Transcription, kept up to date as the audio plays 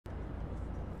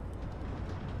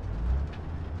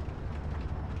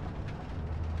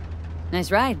Nice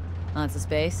ride. Lots of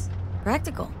space.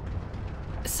 Practical.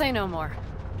 Say no more.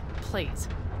 Please.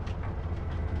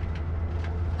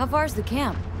 How far's the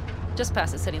camp? Just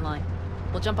past the city line.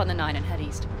 We'll jump on the 9 and head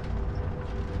east.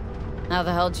 How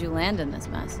the hell did you land in this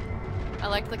mess? I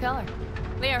liked the color.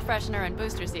 The air freshener and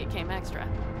booster seat came extra.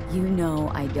 You know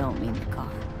I don't mean the car.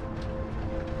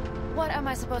 What am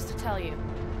I supposed to tell you?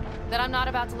 That I'm not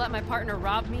about to let my partner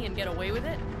rob me and get away with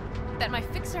it? That my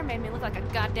fixer made me look like a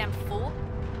goddamn fool?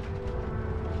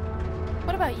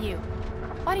 What about you?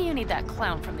 Why do you need that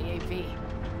clown from the AV?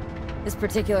 This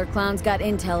particular clown's got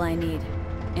intel I need.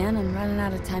 And I'm running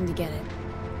out of time to get it.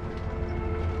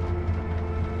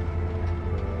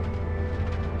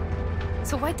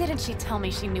 So why didn't she tell me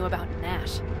she knew about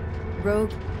Nash?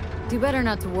 Rogue, do better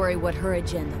not to worry what her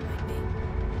agenda might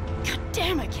be. God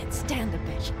damn, I can't stand the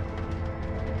bitch.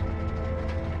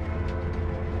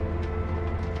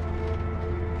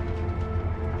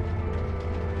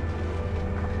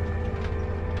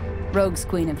 Rogue's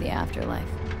queen of the afterlife.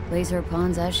 Plays her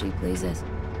pawns as she pleases.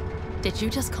 Did you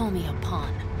just call me a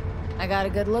pawn? I got a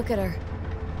good look at her.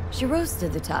 She rose to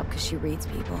the top because she reads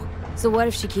people. So what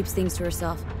if she keeps things to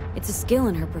herself? It's a skill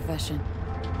in her profession.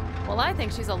 Well, I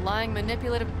think she's a lying,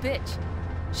 manipulative bitch.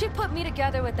 She put me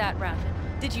together with that Raffin.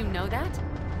 Did you know that?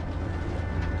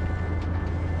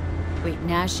 Wait,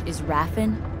 Nash is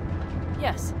Raffin?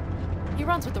 Yes. He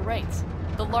runs with the Wraiths,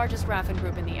 the largest Raffin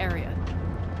group in the area.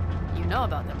 You know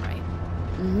about them, right?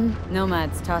 Mm-hmm.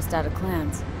 Nomads tossed out of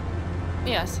clans.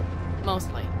 Yes,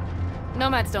 mostly.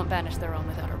 Nomads don't banish their own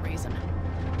without a reason.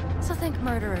 So think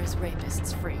murderers,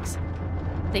 rapists, freaks.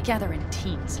 They gather in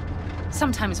teams,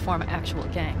 sometimes form actual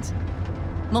gangs.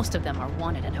 Most of them are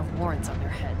wanted and have warrants on their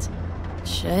heads.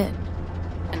 Shit.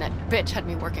 And that bitch had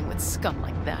me working with scum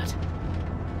like that.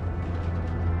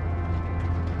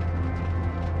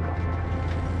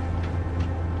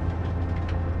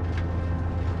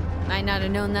 Might not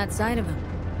have known that side of him.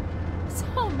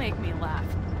 So make me laugh.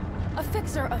 A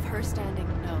fixer of her standing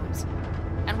knows.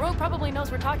 And Rogue probably knows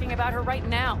we're talking about her right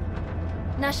now.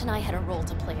 Nash and I had a role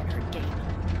to play in her game.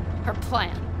 Her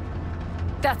plan.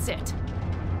 That's it.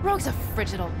 Rogue's a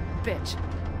frigid old bitch.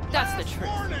 That's the truth.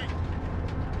 Warning.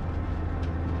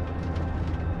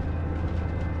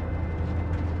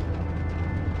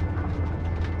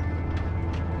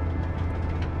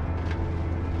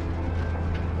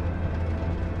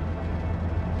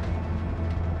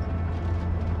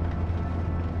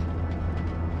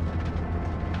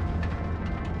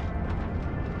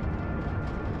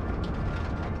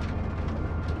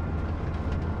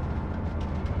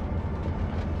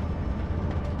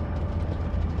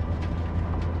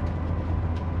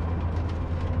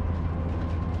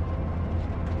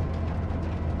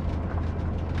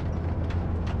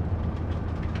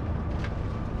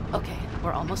 Okay,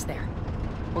 we're almost there.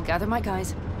 We'll gather my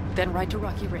guys, then ride to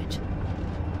Rocky Ridge.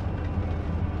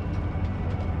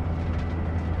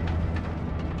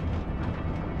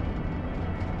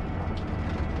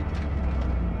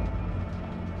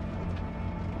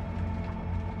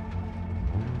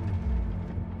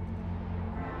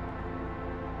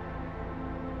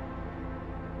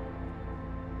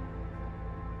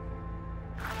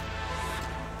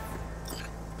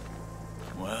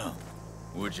 Well,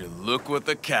 would you look what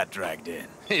the cat dragged in?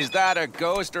 Is that a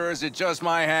ghost or is it just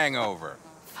my hangover?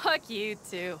 Fuck you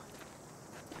too.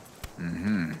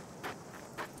 Mm-hmm.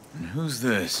 And who's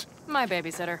this? My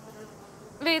babysitter.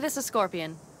 V, this is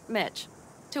Scorpion. Mitch.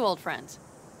 2 old friends.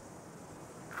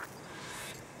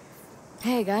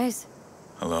 Hey, guys.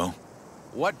 Hello?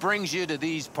 What brings you to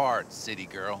these parts, city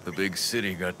girl? The big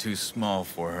city got too small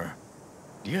for her.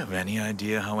 Do you have any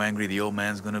idea how angry the old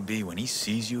man's gonna be when he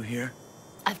sees you here?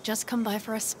 I've just come by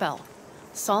for a spell.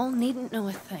 Saul needn't know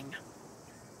a thing.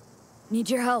 Need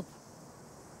your help.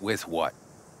 With what?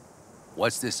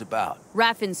 What's this about?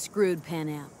 Raffin screwed Pan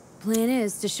Am. Plan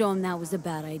is to show him that was a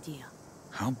bad idea.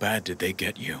 How bad did they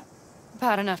get you?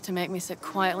 Bad enough to make me sit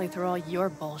quietly through all your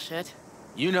bullshit.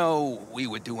 You know we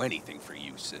would do anything for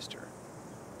you, sister.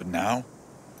 But now?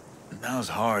 Now's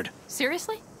hard.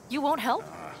 Seriously? You won't help?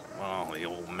 Well, the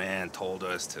old man told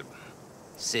us to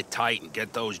sit tight and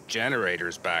get those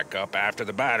generators back up after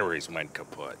the batteries went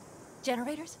kaput.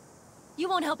 Generators? You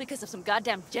won't help because of some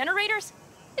goddamn generators?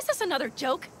 Is this another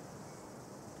joke?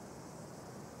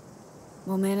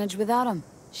 We'll manage without him.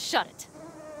 Shut it.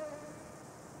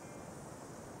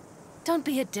 Don't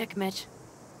be a dick, Mitch.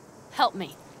 Help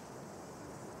me.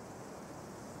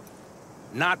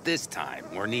 Not this time.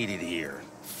 We're needed here.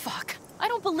 Fuck. I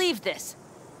don't believe this.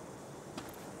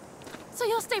 So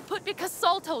you'll stay put because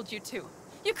Saul told you to.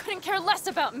 You couldn't care less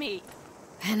about me.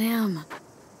 Pan Am.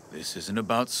 This isn't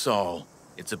about Saul.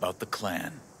 It's about the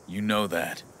clan. You know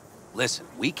that. Listen,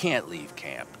 we can't leave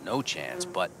camp, no chance,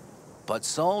 but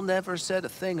Saul never said a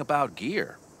thing about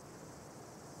gear.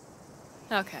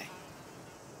 Okay.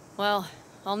 Well,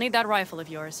 I'll need that rifle of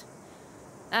yours.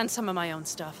 And some of my own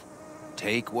stuff.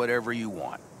 Take whatever you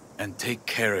want. And take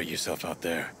care of yourself out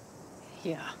there.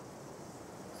 Yeah.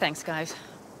 Thanks, guys.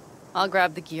 I'll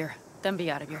grab the gear, then be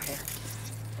out of your hair.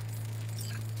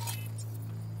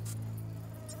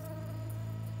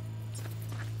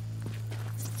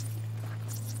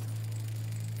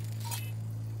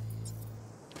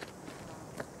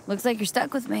 Looks like you're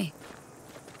stuck with me.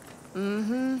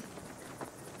 Mm-hmm.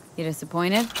 You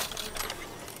disappointed?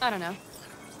 I don't know.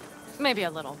 Maybe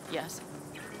a little, yes.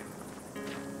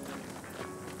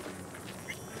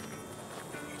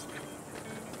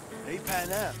 Hey,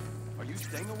 Panam, are you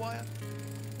staying a while?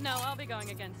 No, I'll be going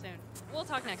again soon. We'll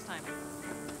talk next time.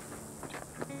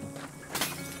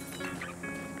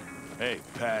 Hey,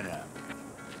 Panam.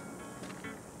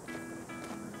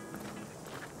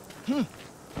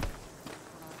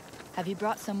 Have you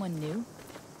brought someone new?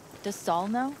 Does Saul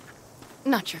know?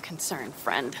 Not your concern,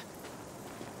 friend.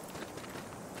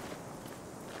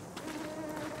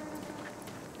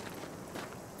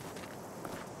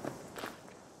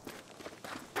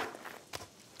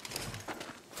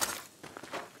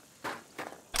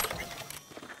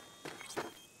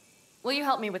 Will you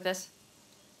help me with this?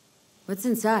 What's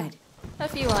inside? A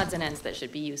few odds and ends that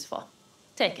should be useful.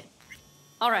 Take it.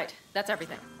 All right, that's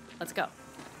everything. Let's go.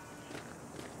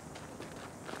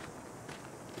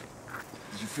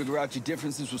 Did you figure out your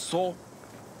differences with Saul?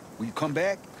 Will you come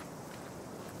back?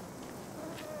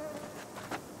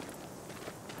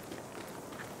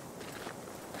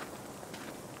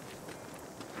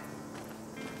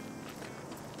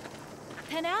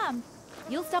 Panam,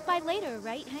 you'll stop by later,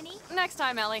 right, honey? Next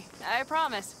time, Ellie. I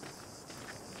promise.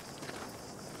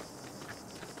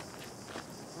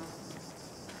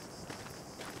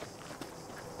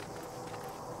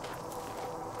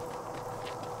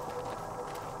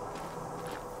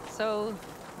 So,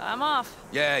 I'm off.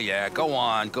 Yeah, go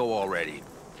on, go already.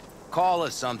 Call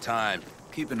us sometime.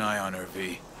 Keep an eye on her,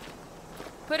 V.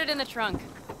 Put it in the trunk.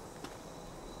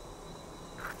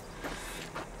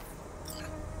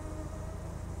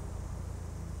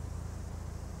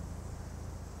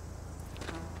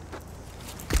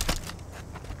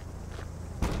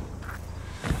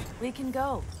 We can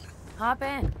go. Hop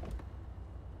in.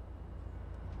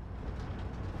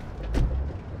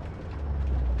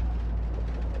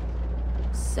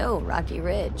 So, Rocky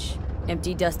Ridge.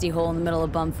 Empty, dusty hole in the middle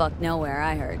of bumfuck nowhere,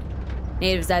 I heard.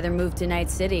 Natives either moved to Night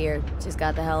City or just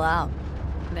got the hell out.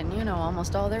 Then you know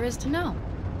almost all there is to know.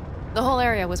 The whole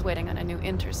area was waiting on a new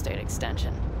interstate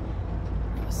extension.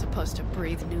 It was supposed to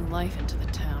breathe new life into the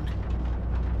town.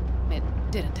 It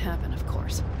didn't happen, of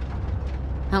course.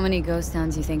 How many ghost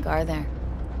towns you think are there?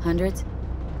 Hundreds?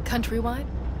 Countrywide?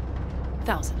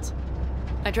 Thousands.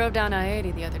 I drove down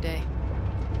I-80 the other day.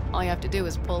 All you have to do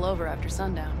is pull over after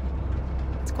sundown.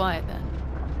 It's quiet then.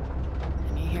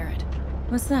 And you hear it.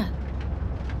 What's that?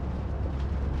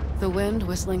 The wind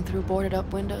whistling through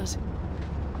boarded-up windows.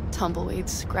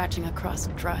 Tumbleweeds scratching across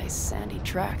dry, sandy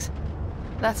tracks.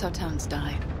 That's how towns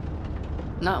die.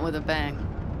 Not with a bang,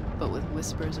 but with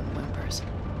whispers and whimpers.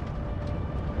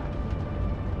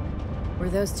 Were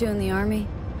those two in the army?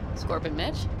 Scorp and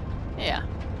Mitch? Yeah,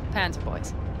 Panzer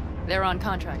boys. They were on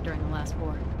contract during the last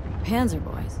war. Panzer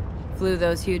boys. Flew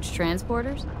those huge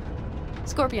transporters?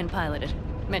 Scorpion piloted.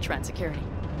 Mitch ran security.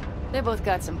 They both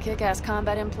got some kick-ass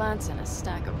combat implants and a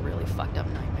stack of really fucked up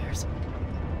nightmares.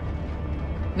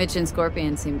 Mitch and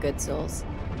Scorpion seem good souls.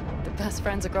 The best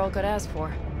friends a girl could ask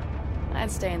for.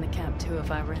 I'd stay in the camp too if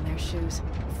I were in their shoes.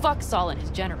 Fuck Saul and his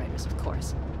generators, of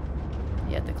course.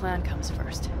 Yet the clan comes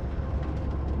first.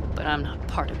 But I'm not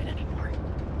part of it anymore.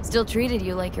 Still treated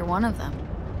you like you're one of them.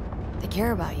 They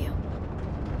care about you.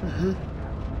 Mm-hmm.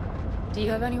 Do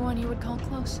you have anyone you would call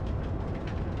close?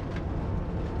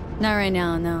 Not right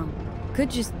now, no. Could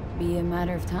just be a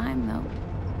matter of time, though.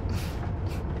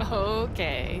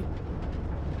 Okay.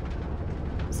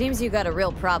 Seems you got a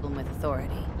real problem with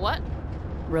authority. What?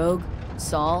 Rogue?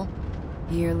 Saul?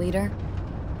 Your leader?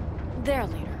 Their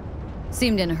leader.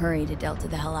 Seemed in a hurry to Delta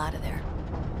the hell out of there.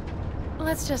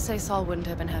 Let's just say Saul wouldn't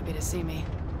have been happy to see me.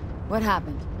 What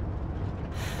happened?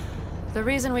 The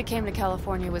reason we came to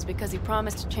California was because he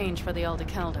promised change for the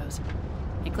Aldecaldos.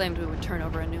 He claimed we would turn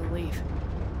over a new leaf.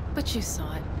 But you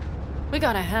saw it. We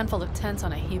got a handful of tents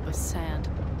on a heap of sand.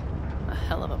 A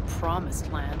hell of a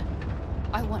promised land.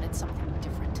 I wanted something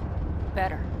different.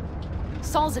 Better.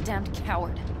 Saul's a damned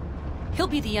coward. He'll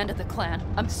be the end of the clan,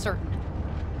 I'm certain.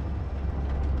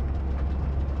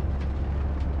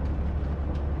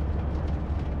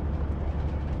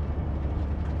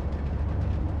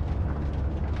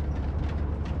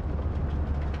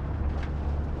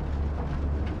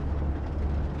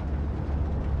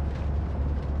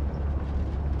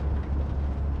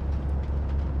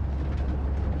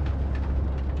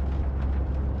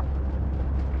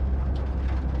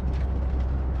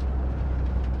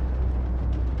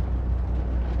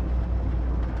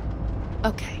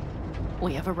 Okay,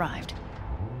 we have arrived.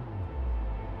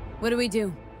 What do we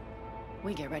do?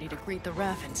 We get ready to greet the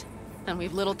Raffins, and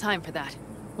we've little time for that.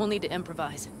 We'll need to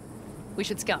improvise. We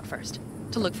should scout first,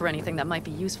 to look for anything that might be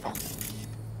useful.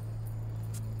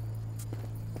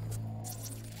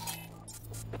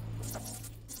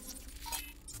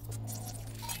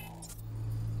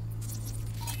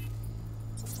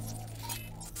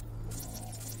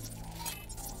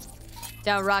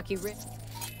 Down Rocky Ridge.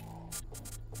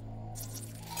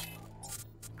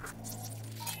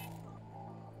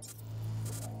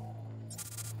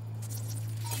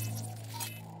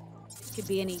 Could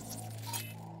be any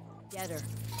getter.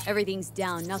 Everything's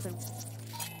down, nothing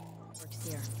works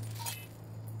here.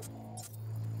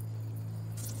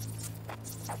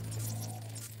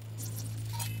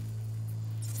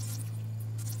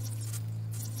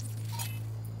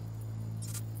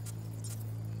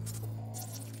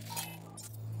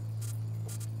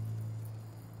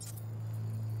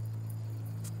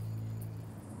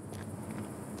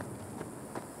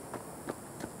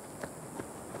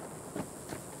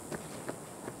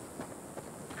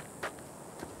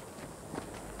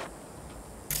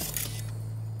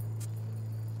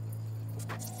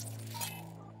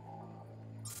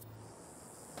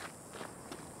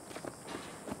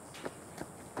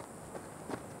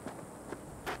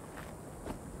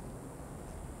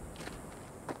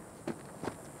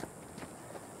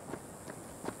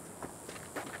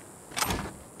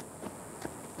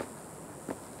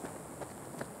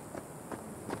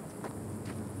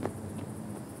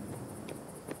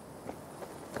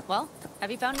 Well, have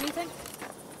you found anything?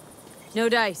 No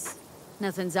dice.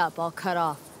 Nothing's up, all cut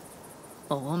off.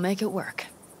 Well, we'll make it work.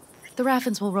 The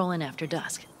Raffins will roll in after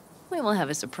dusk. We will have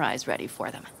a surprise ready for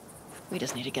them. We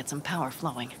just need to get some power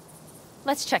flowing.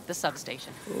 Let's check the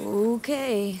substation.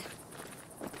 Okay.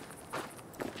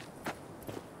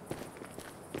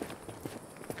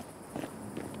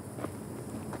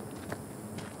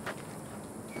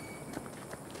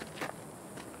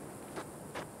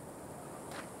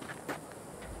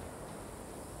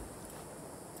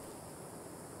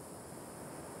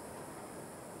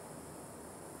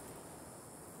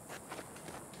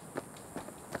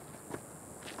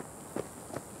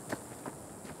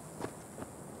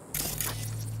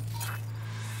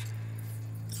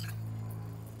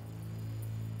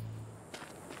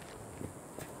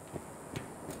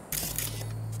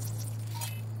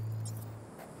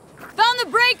 The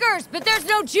breakers, but there's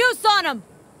no juice on them.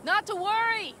 Not to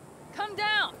worry! Come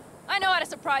down! I know how to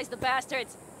surprise the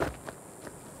bastards!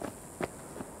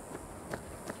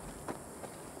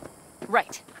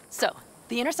 Right. So,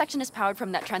 the intersection is powered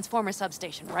from that transformer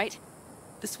substation, right?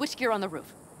 The switchgear on the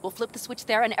roof. We'll flip the switch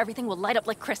there and everything will light up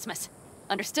like Christmas.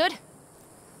 Understood?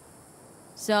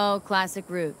 So, classic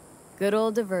route. Good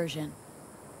old diversion.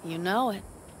 You know it.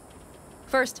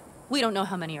 First, we don't know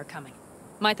how many are coming.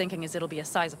 My thinking is it'll be a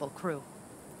sizable crew.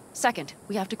 Second,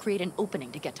 we have to create an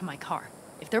opening to get to my car.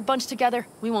 If they're bunched together,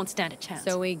 we won't stand a chance.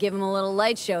 So we give them a little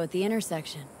light show at the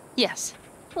intersection. Yes.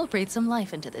 We'll breathe some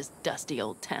life into this dusty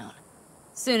old town.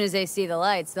 Soon as they see the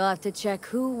lights, they'll have to check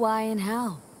who, why, and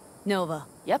how. Nova.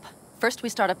 Yep. First we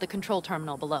start up the control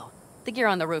terminal below. The gear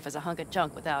on the roof is a hunk of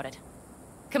junk without it.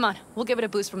 Come on, we'll give it a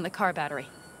boost from the car battery.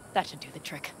 That should do the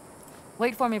trick.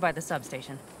 Wait for me by the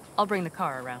substation. I'll bring the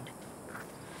car around.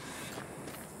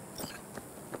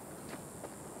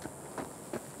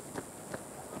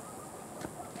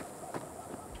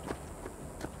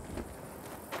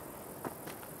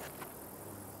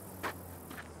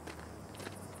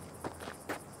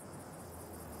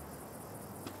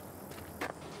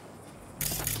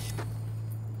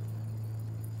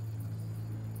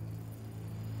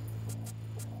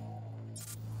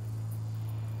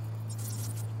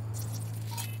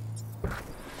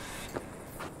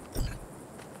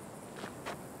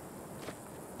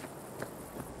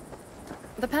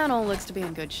 The panel looks to be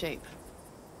in good shape.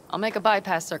 I'll make a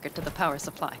bypass circuit to the power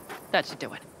supply. That should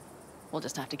do it. We'll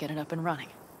just have to get it up and running.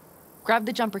 Grab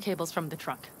the jumper cables from the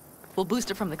trunk. We'll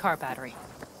boost it from the car battery.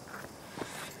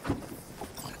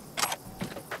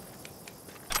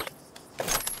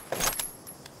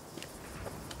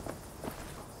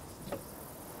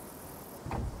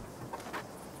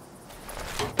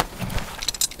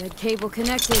 Red cable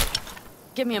connected.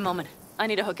 Give me a moment. I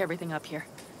need to hook everything up here.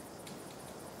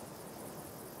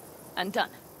 And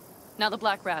done. Now the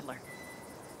Black Rattler.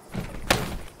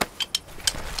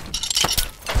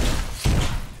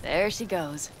 There she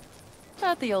goes.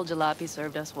 Thought the old jalopy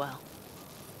served us well.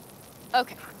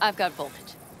 Okay, I've got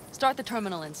voltage. Start the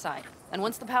terminal inside, and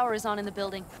once the power is on in the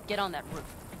building, get on that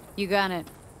roof. You got it.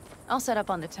 I'll set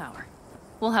up on the tower.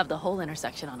 We'll have the whole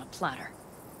intersection on a platter.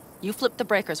 You flip the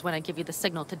breakers when I give you the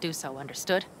signal to do so,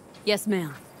 understood? Yes,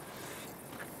 ma'am.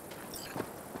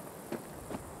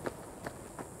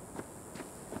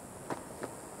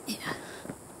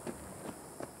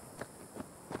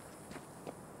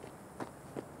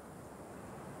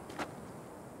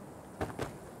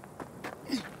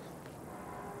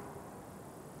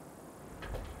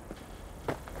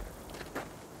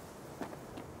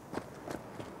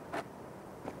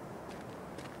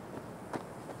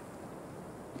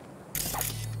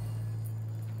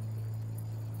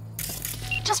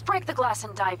 Just break the glass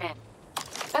and dive in.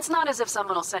 That's not as if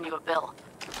someone will send you a bill.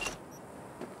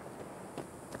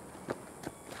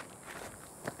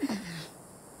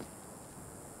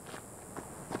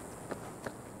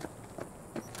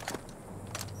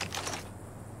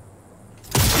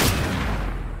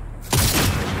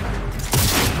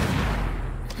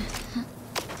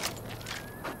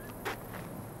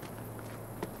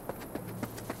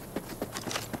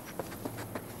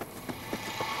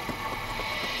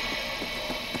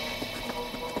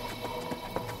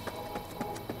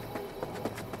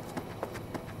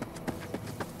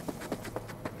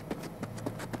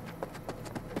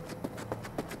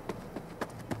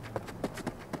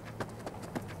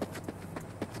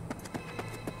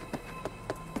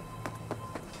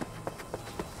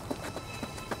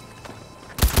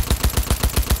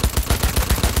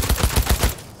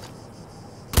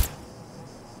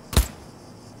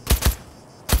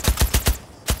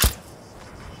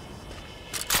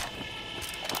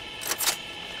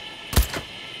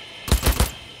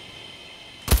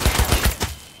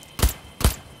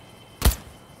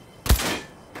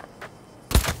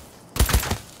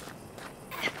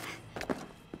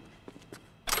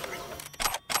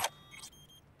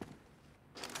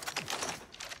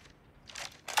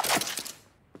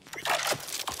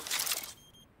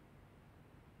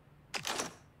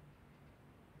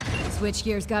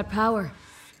 Switchgear's got power.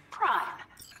 Prime.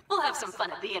 We'll have some fun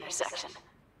at the intersection.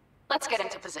 Let's get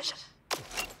into position.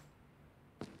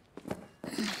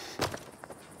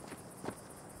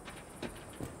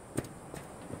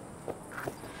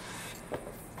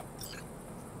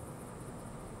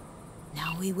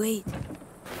 Now we wait.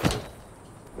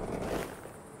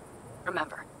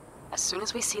 Remember, as soon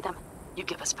as we see them, you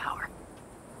give us power.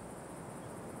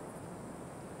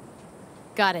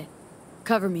 Got it.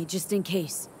 Cover me, just in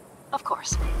case. Of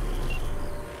course.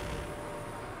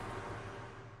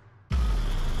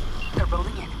 They're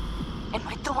rolling in. And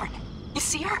my Thorn. You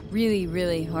see her? Really,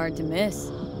 really hard to miss.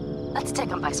 Let's take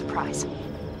them by surprise.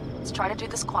 Let's try to do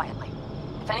this quietly.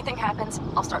 If anything happens,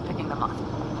 I'll start picking them off.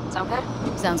 Sound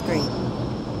good? Sounds great.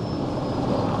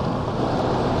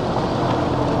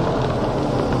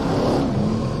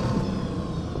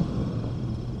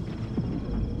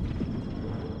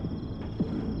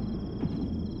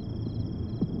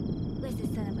 Where's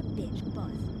this son of a bitch,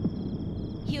 boss?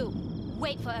 You,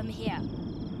 wait for him here.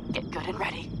 Get good and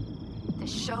ready. The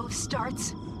show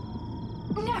starts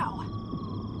now.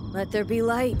 Let there be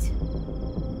light.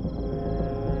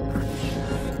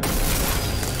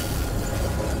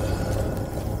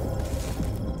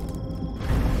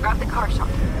 Grab the car shot.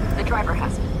 The driver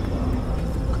has it.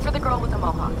 Look for the girl with the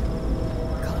mohawk.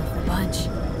 Colorful bunch.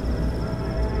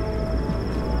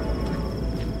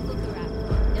 Look around.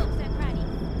 Nooks and crannies.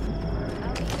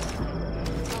 I'll be inside.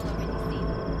 All already seen.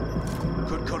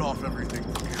 Could cut off everything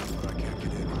from here, but I can't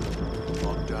get in.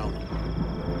 Locked down.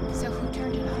 So who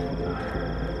turned it on?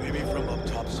 Maybe from up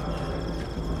top somehow.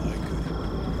 I could.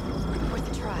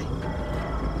 Worth a try.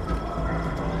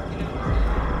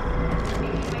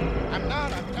 I'm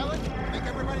not, I'm telling. Think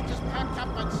everybody just packed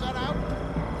up and set out?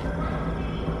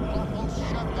 Almost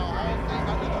shoved the whole thing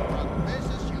under the rug.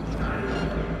 Business usual.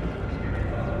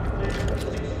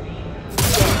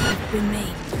 Been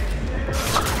made.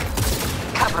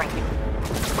 Covering you.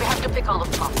 We have to pick all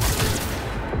of them off.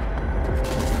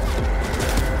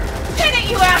 Hit it,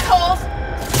 you assholes!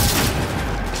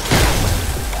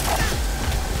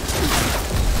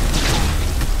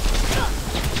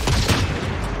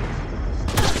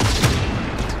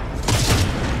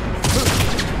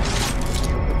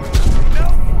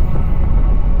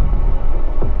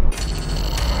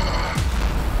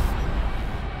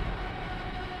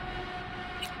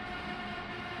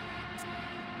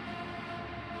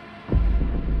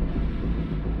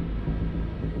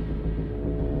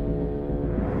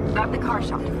 Grab the car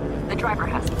shot. The driver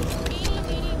has it.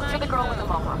 Look for the girl with the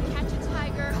mohawk. Catch a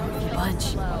tiger.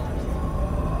 Bunch.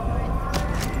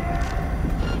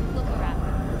 Look around.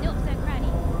 Nooks and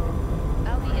crannies.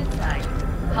 I'll be inside.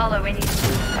 Hollow any.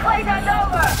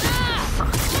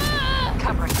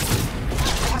 Covering you.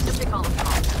 We have to pick all of them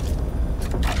off.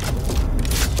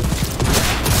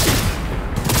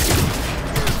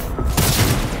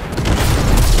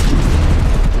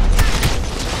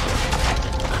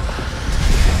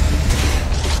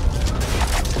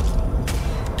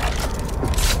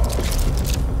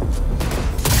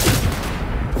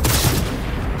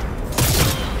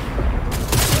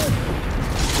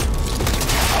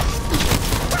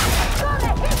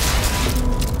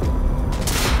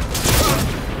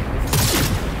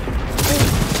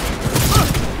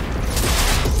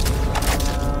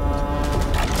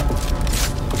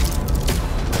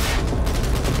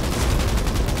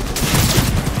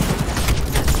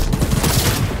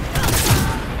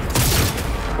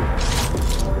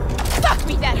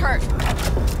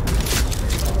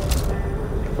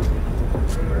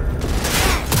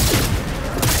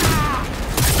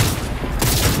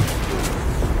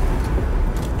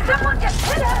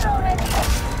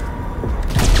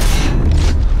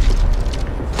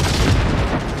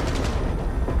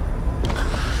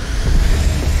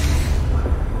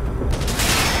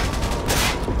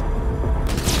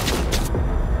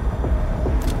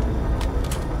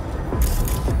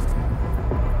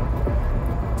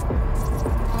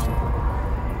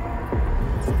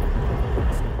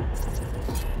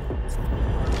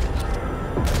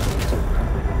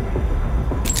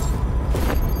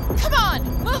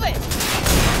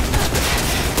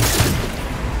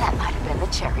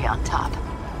 on top.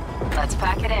 Let's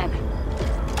pack it in.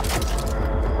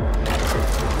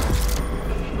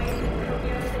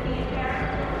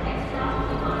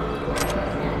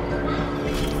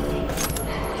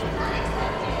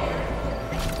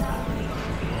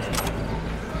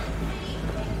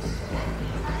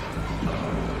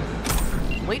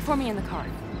 Wait for me in the car.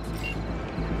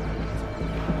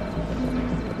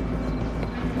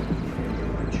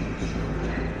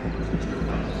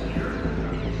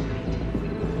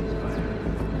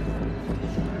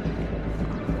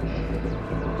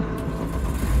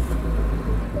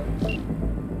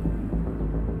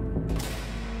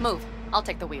 Move. I'll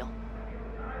take the wheel.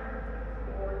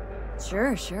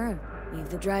 Sure, sure. Leave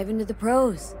the driving to the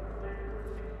pros.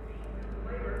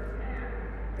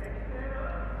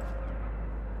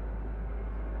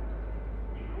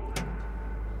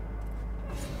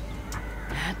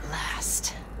 At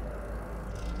last.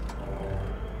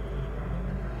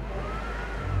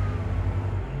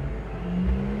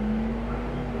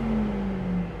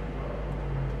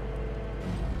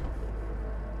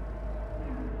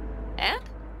 And?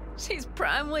 She's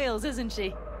prime wheels, isn't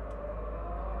she?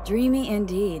 Dreamy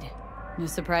indeed. No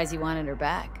surprise you wanted her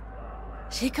back.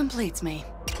 She completes me.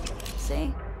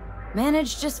 See?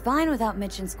 Managed just fine without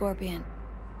Mitch and Scorpion.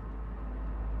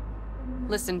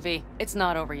 Listen, V, it's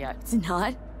not over yet. It's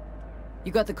not?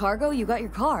 You got the cargo, you got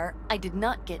your car. I did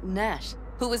not get Nash,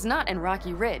 who was not in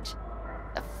Rocky Ridge.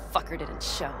 The fucker didn't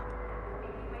show.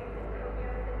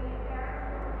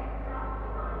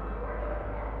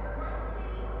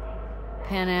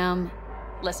 Pan Am.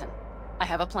 Listen, I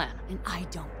have a plan. And I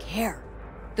don't care.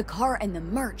 The car and the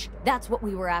merch, that's what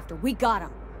we were after. We got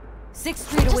him. 6th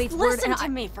Street Just awaits word listen and to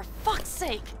me, for fuck's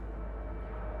sake!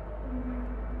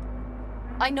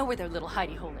 I know where their little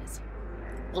hidey hole is.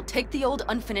 We'll take the old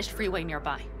unfinished freeway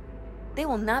nearby. They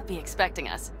will not be expecting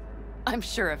us. I'm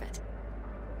sure of it.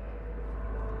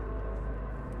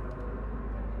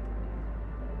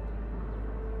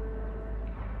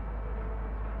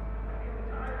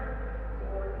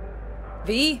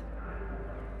 V?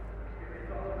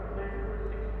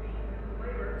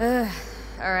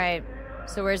 Alright.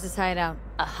 So where's this hideout?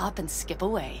 A hop and skip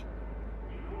away.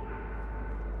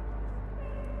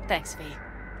 Thanks, V.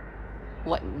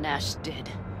 What Nash did.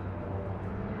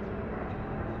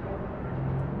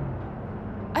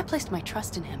 I placed my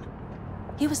trust in him.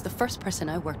 He was the first person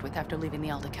I worked with after leaving the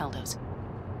Aldecaldos.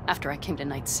 After I came to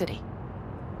Night City.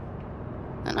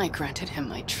 And I granted him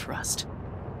my trust.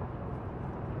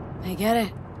 I get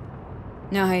it.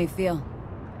 Know how you feel.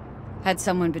 Had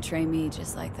someone betray me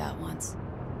just like that once.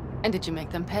 And did you make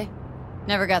them pay?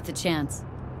 Never got the chance.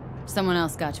 Someone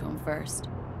else got to him first.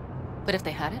 But if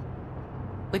they hadn't,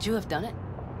 would you have done it?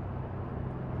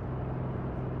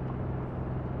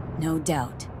 No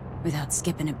doubt. Without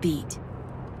skipping a beat.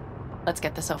 Let's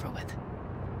get this over with.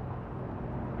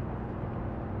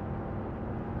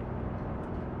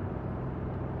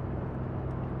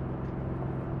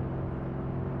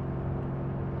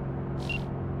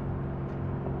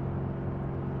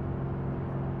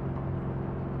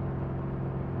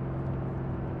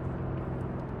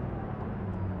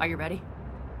 Are you ready?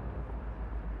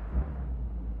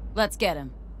 Let's get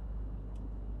him.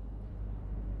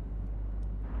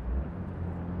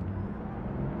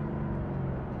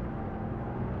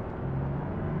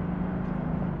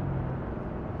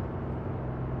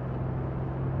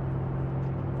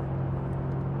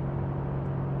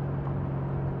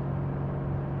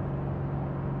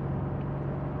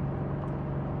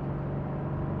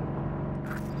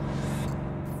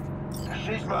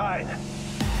 She's mine.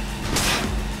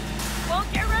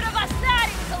 Won't get rid of us that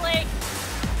easily!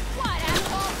 What,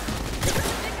 asshole?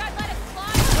 Think I'd let it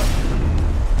slide?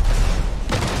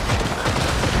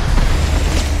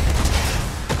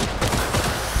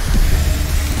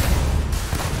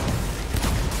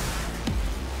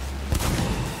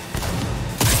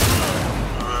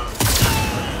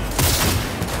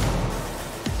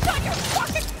 Shut your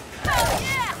fucking... Oh,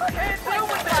 yeah! Where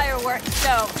was fireworks,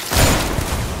 so...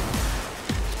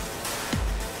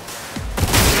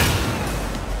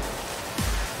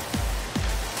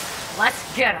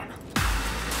 Let's get him.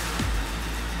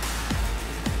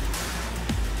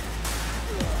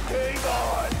 Hang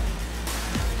on.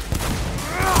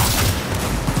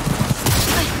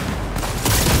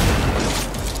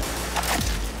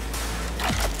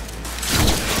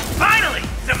 Finally!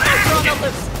 Some action!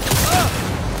 Loose.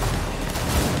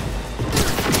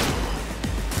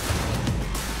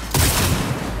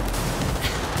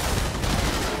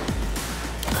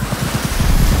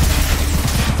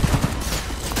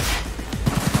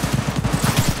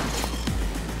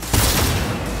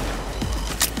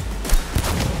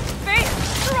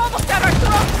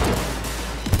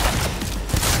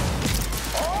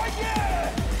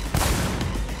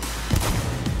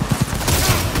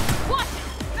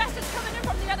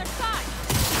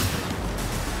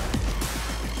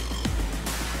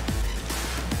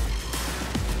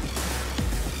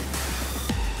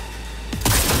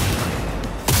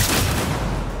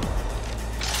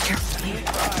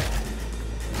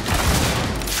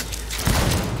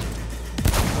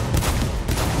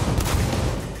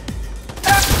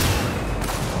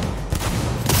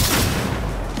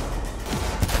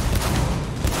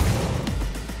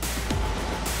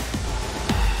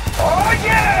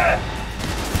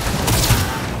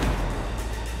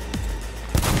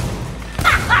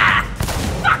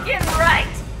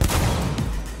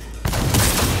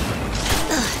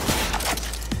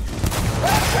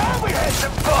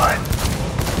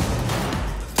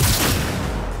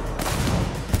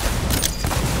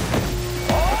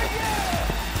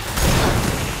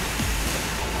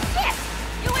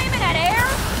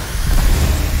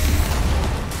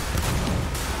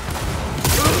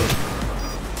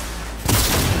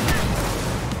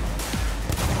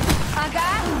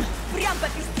 camp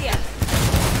at Istia!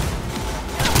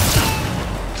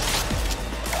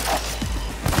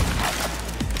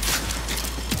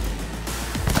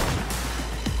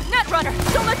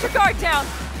 Netrunner, don't let your guard down!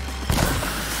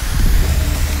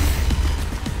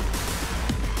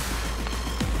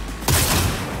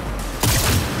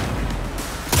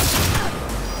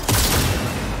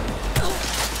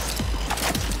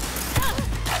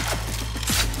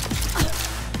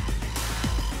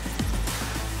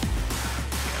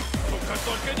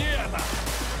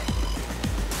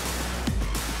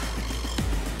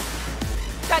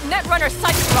 That Netrunner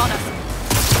sights on us!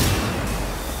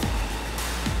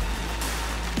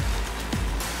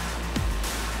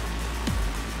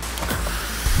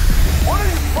 What are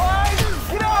you,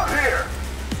 spies? Get out here!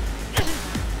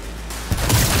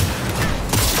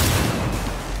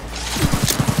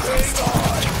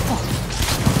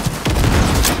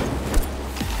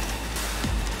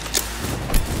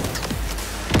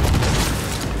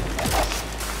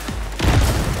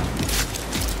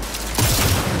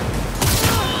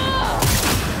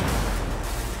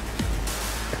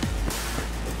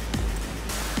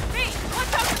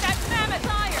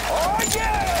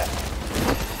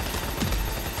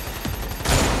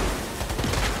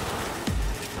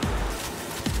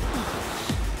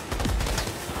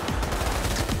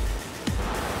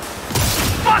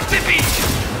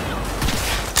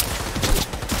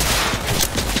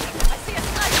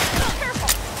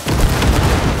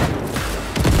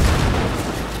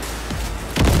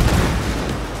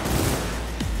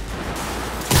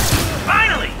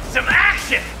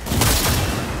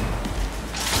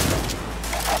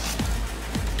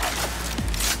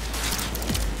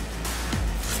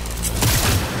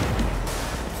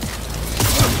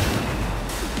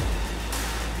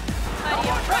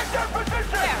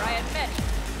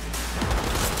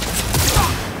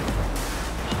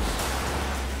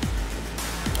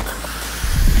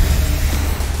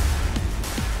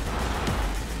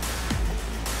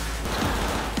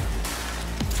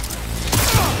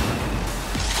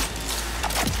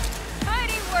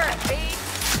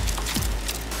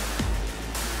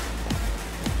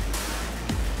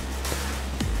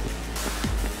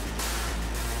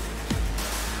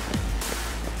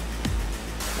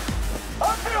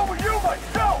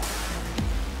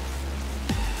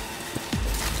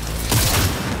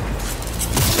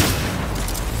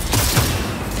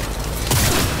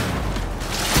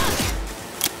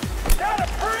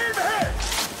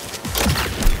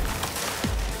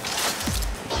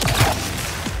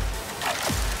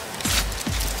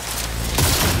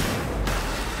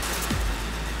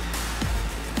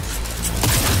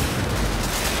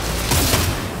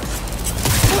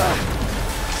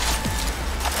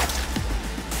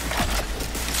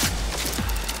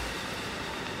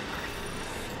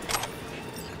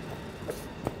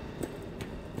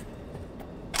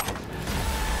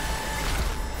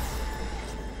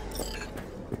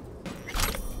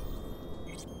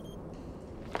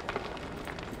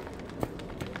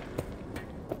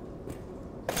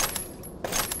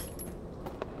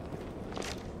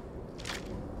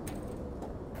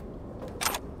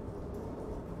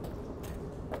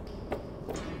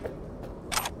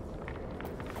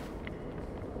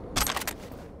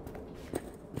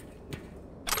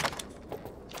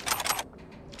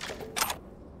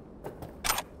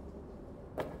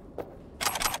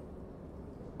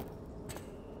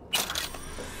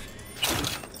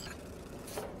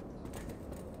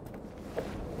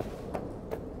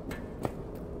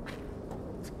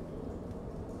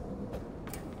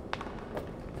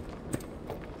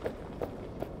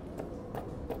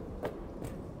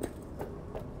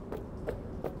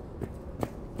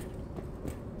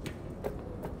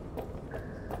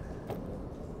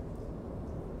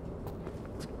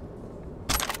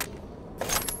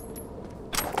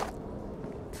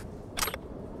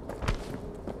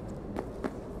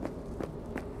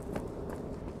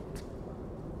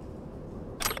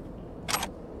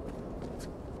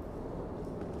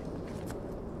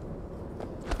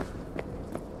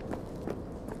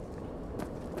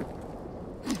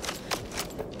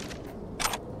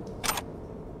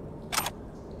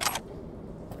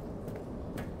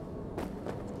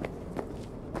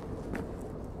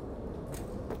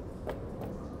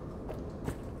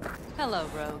 Hello,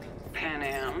 Rogue. Pan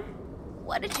Am?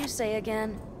 What did you say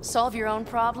again? Solve your own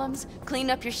problems? Clean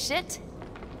up your shit?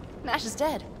 Nash is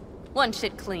dead. One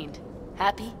shit cleaned.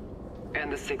 Happy?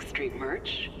 And the 6th Street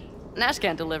merch? Nash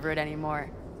can't deliver it anymore.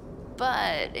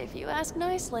 But if you ask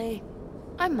nicely,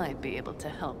 I might be able to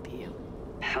help you.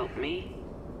 Help me?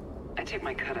 I took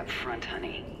my cut up front,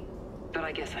 honey. But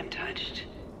I guess I'm touched.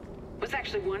 Was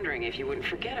actually wondering if you wouldn't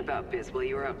forget about Biz while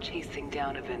you were out chasing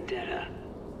down a vendetta.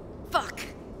 Fuck!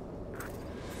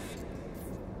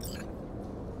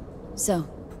 So,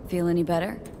 feel any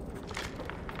better?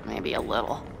 Maybe a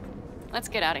little. Let's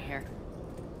get out of here.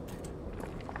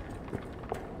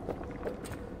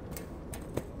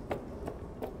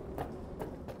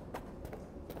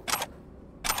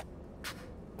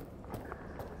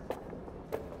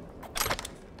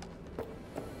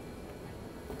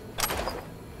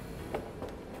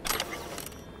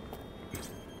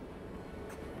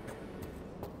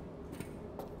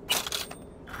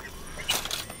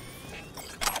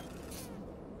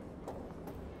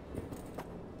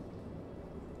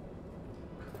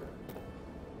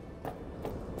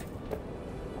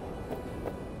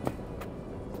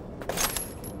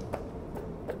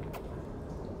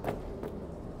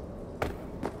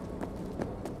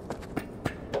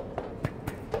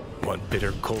 One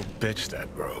bitter, cold bitch, that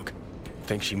rogue.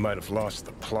 Think she might have lost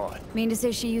the plot. Mean to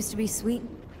say she used to be sweet?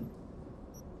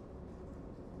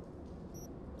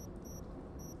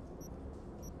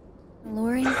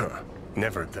 Lori?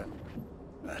 Never that.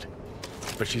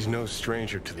 But she's no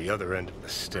stranger to the other end of the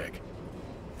stick.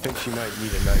 Think she might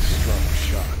need a nice strong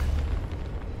shock.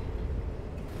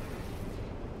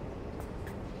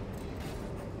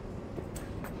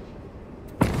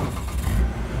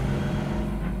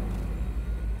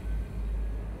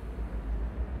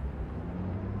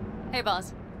 Hey,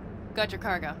 boss. Got your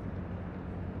cargo.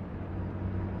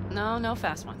 No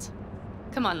fast ones.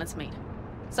 Come on, let's meet.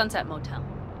 Sunset Motel.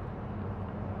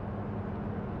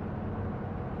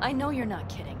 I know you're not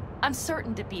kidding. I'm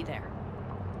certain to be there.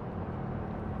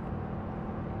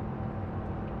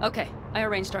 Okay, I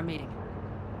arranged our meeting.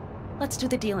 Let's do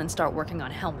the deal and start working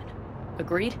on Hellman.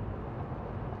 Agreed?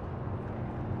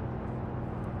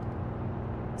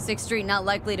 6th Street not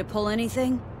likely to pull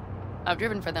anything? I've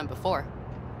driven for them before.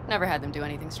 Never had them do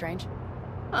anything strange.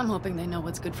 I'm hoping they know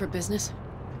what's good for business.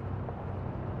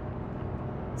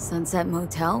 Sunset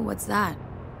Motel? What's that?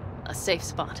 A safe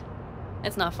spot.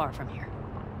 It's not far from here.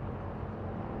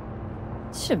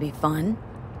 Should be fun.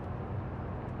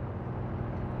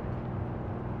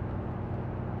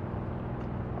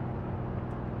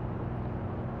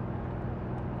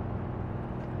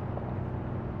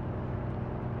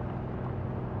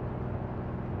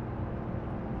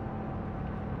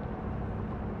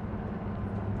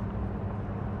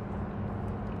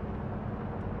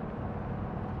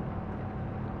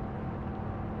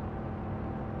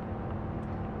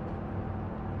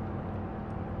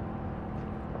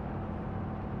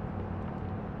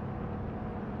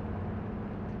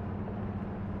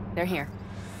 They're here.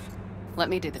 Let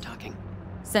me do the talking.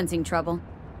 Sensing trouble?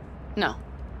 No.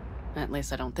 At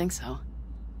least I don't think so.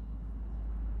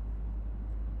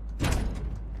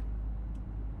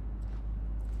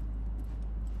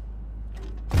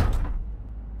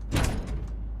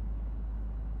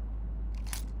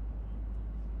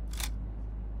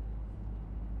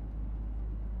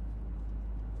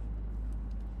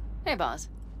 Hey, boss.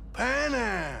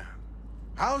 Panna!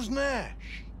 How's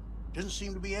Nash? Doesn't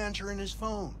seem to be answering his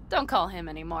phone. Don't call him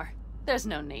anymore. There's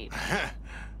no need.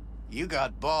 You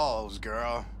got balls,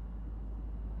 girl.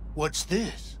 What's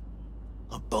this?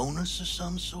 A bonus of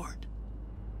some sort?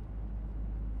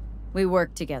 We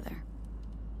work together.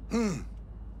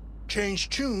 Change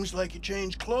tunes like you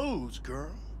change clothes,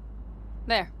 girl.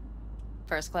 There.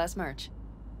 First class merch.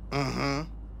 Mm-hmm.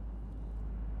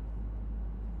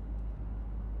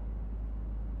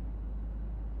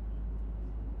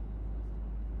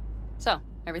 So,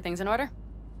 everything's in order?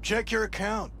 Check your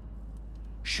account.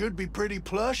 Should be pretty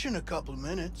plush in a couple of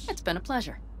minutes. It's been a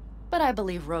pleasure. But I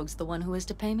believe Rogue's the one who is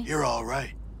to pay me. You're all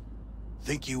right.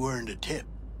 Think you earned a tip.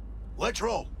 Let's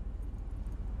roll.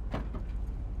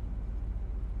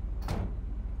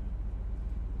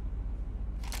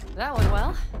 That went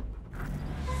well.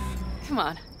 Come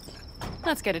on.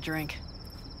 Let's get a drink.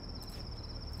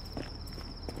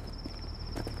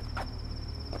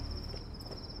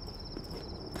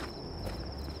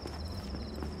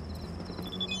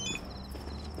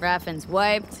 Raffin's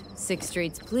wiped, 6th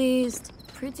Street's pleased.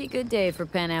 Pretty good day for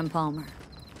Pan Am Palmer.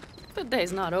 The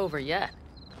day's not over yet.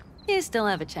 You still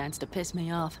have a chance to piss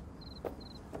me off.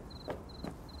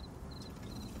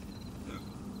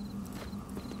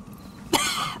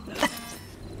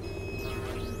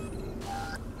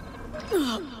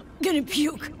 Gonna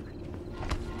puke.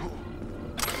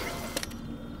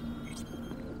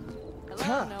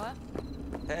 Hello, Noah.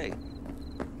 Hey,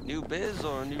 new biz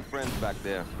or new friends back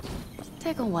there?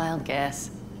 Take a wild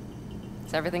guess.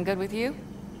 Is everything good with you?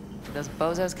 Did those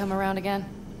bozos come around again?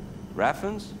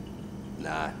 Raffins?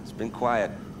 Nah, it's been quiet.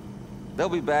 They'll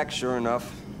be back, sure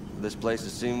enough. This place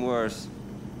has seen worse.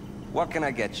 What can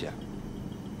I get you?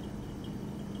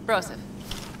 Broseph,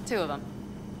 2 of them.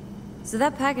 So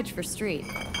that package for Street,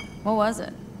 what was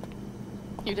it?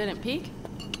 You didn't peek?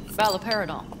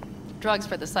 Valoperidol. Drugs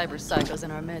for the cyber psychos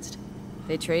in our midst.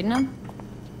 They trading them?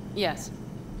 Yes.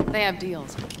 They have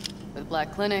deals. With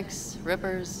black clinics,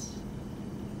 rippers.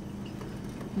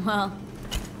 Well,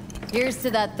 here's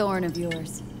to that thorn of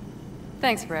yours.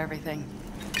 Thanks for everything,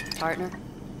 partner.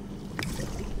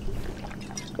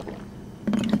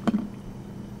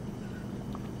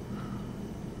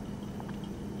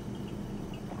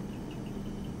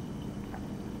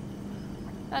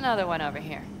 Another one over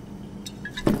here.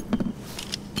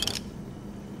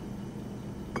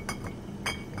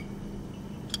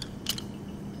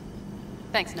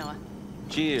 Thanks, Noah.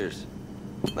 Cheers.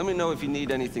 Let me know if you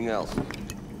need anything else.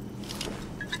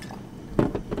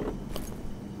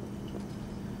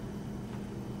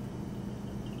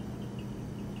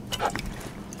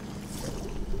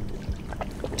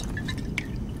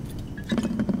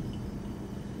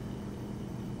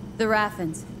 The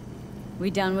Raffins.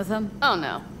 We done with them? Oh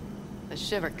no. The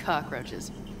shiver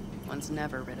cockroaches. One's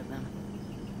never rid of them.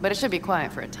 But it should be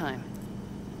quiet for a time.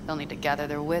 They'll need to gather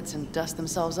their wits and dust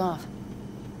themselves off.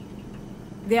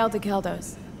 The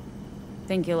Aldecaldos.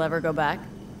 Think you'll ever go back?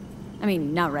 I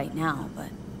mean, not right now, but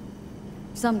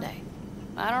someday.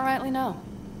 I don't rightly know.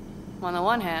 On the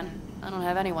one hand, I don't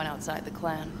have anyone outside the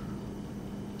clan.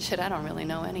 Shit, I don't really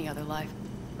know any other life.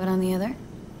 But on the other?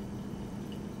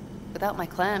 Without my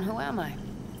clan, who am I?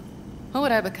 Who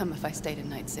would I become if I stayed in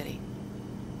Night City?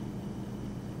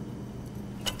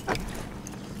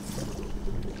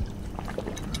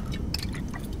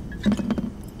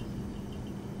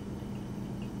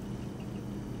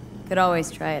 Could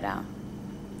always try it out.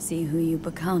 See who you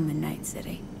become in Night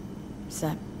City.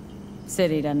 Except,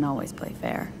 City doesn't always play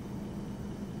fair.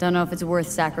 Don't know if it's worth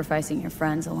sacrificing your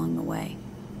friends along the way.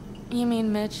 You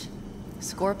mean Mitch?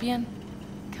 Scorpion?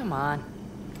 Come on.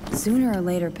 Sooner or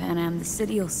later, Panam, the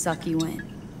city'll suck you in.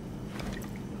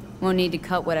 Won't need to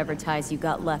cut whatever ties you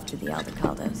got left to the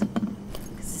Aldecaldos.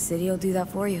 Because the city'll do that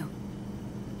for you.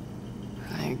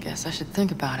 I guess I should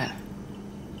think about it.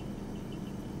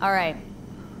 All right.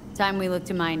 Time we look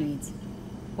to my needs.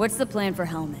 What's the plan for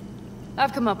Hellman?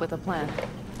 I've come up with a plan.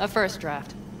 A first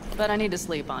draft. But I need to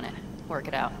sleep on it. Work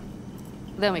it out.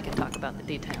 Then we can talk about the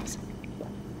details.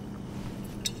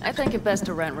 I think it best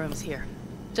to rent rooms here.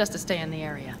 Just to stay in the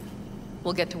area.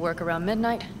 We'll get to work around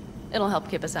midnight. It'll help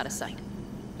keep us out of sight.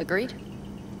 Agreed?